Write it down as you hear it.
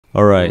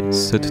Alright,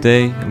 so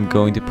today I'm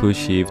going to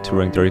push Eve to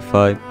rank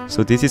 35.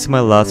 So this is my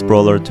last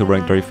brawler to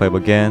rank 35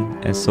 again,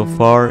 and so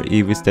far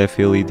Eve is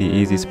definitely the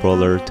easiest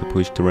brawler to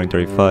push to rank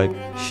 35.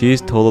 She is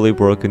totally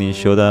broken in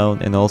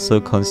Showdown and also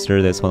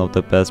considered as one of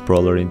the best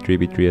brawler in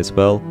 3v3 as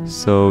well.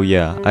 So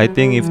yeah, I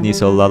think Eve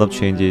needs a lot of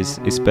changes,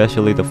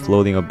 especially the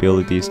floating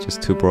ability is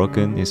just too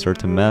broken in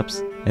certain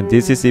maps. And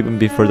this is even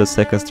before the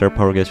second star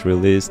power gets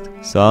released,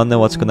 so I don't know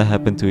what's gonna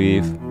happen to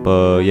Eve,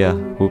 but yeah,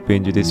 hope you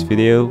enjoyed this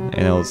video,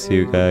 and I'll see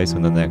you guys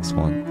on the next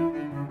one.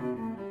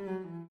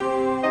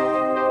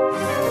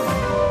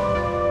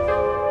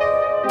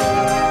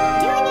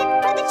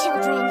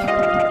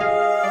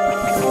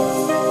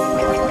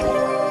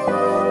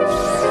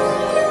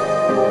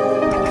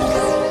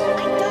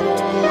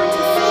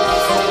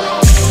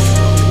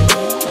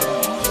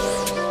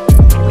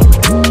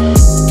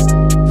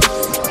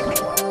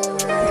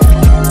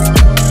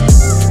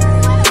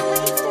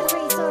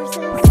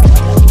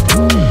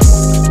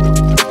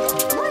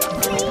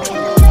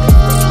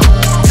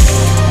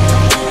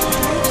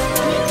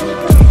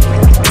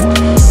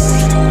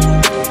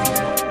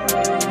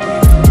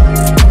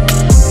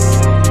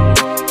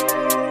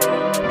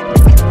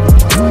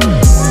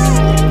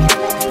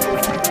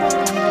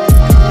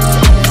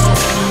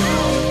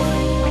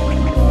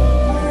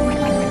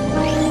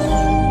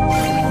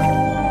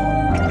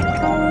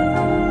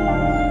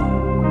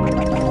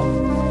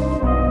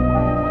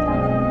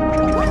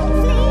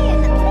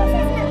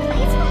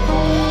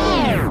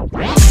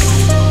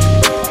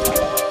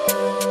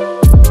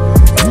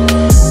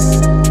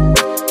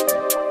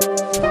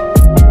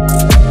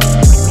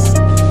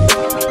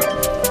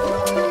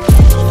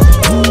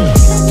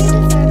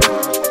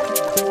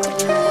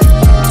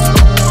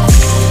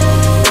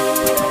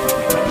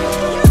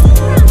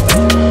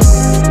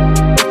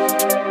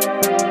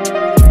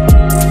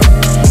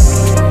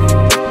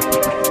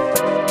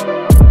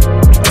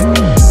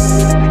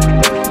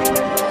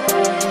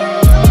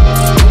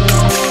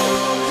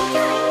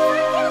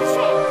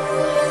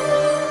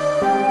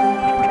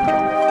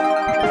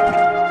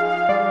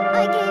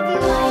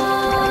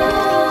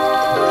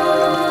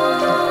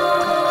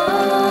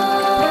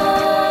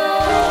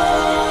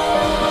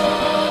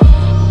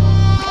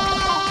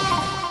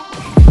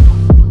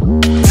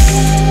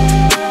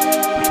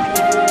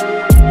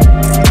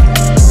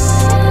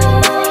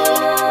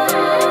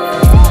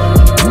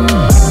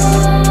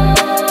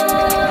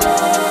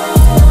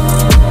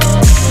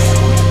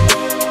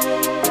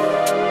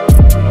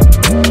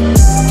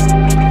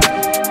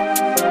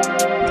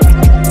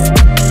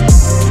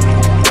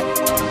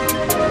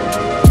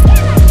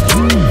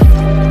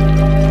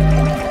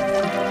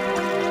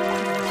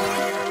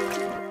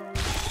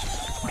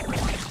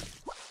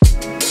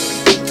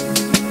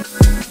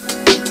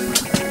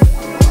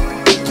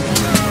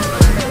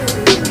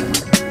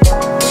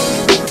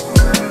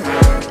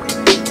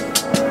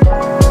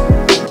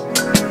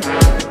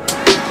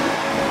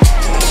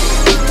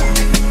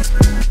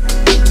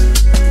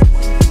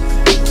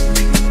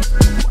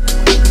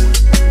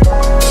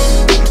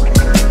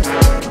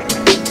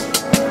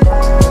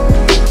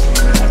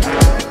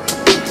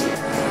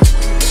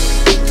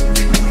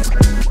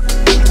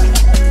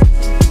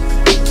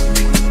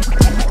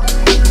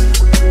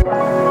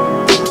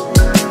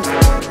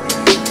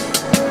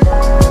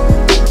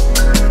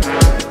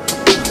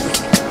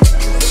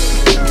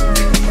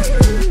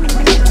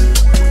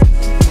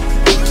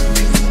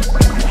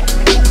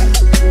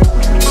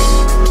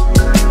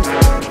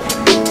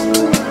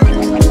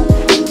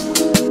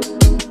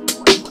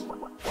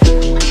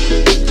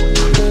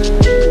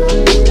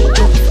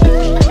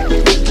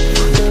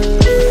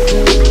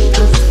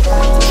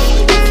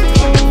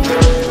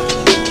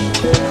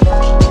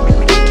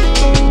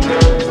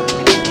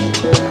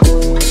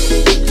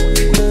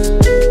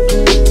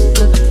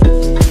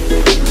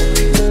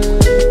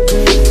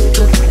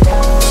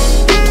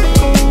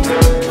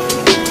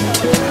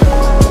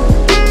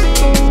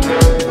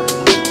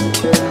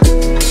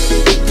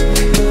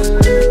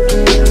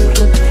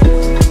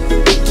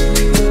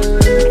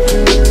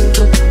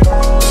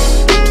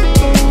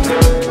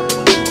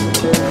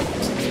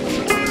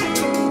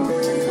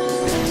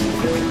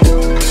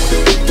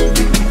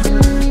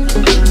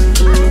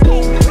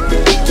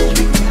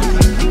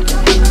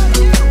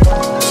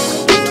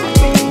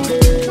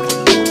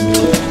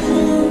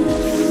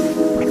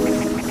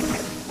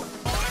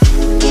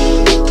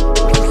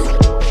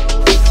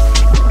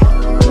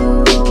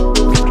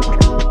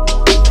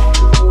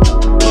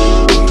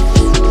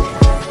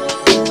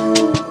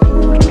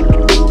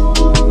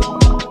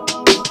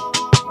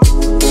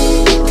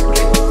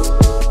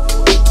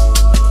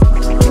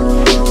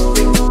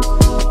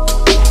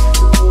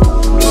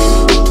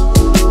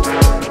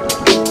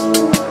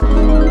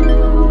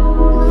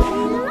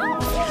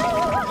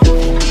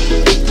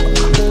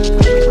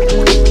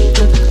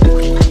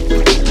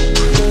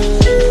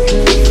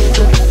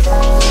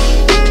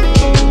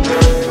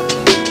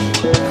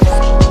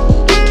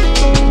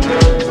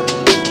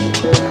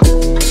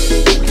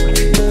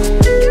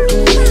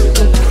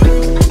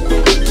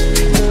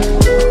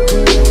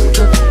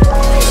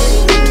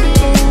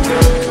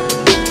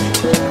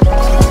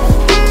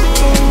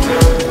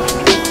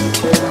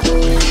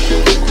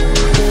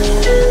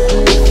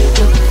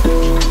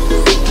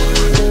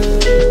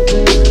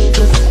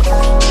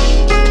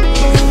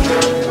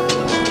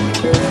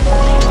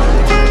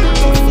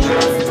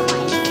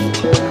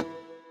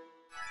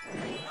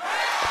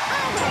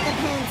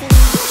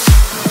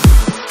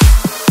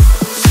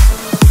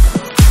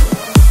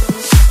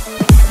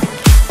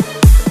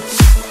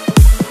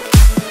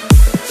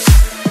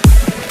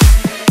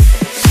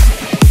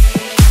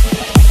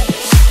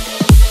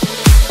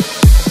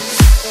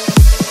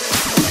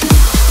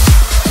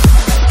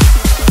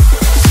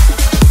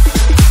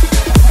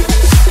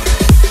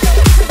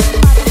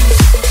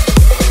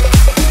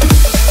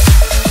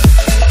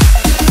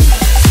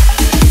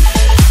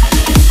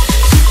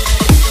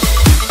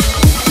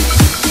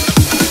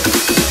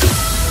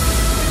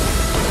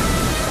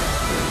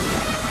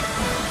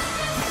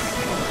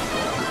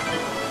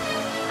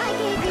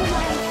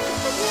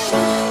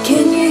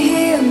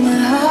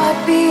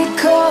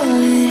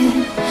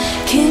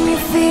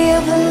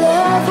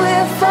 if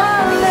we're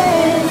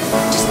falling.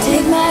 Just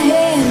take my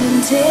hand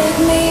and take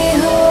me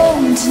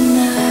home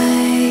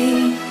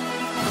tonight.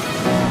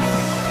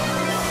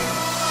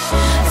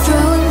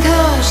 Throwing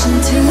caution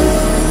to the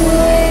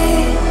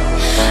wind,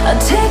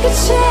 I'll take a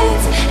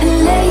chance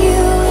and let you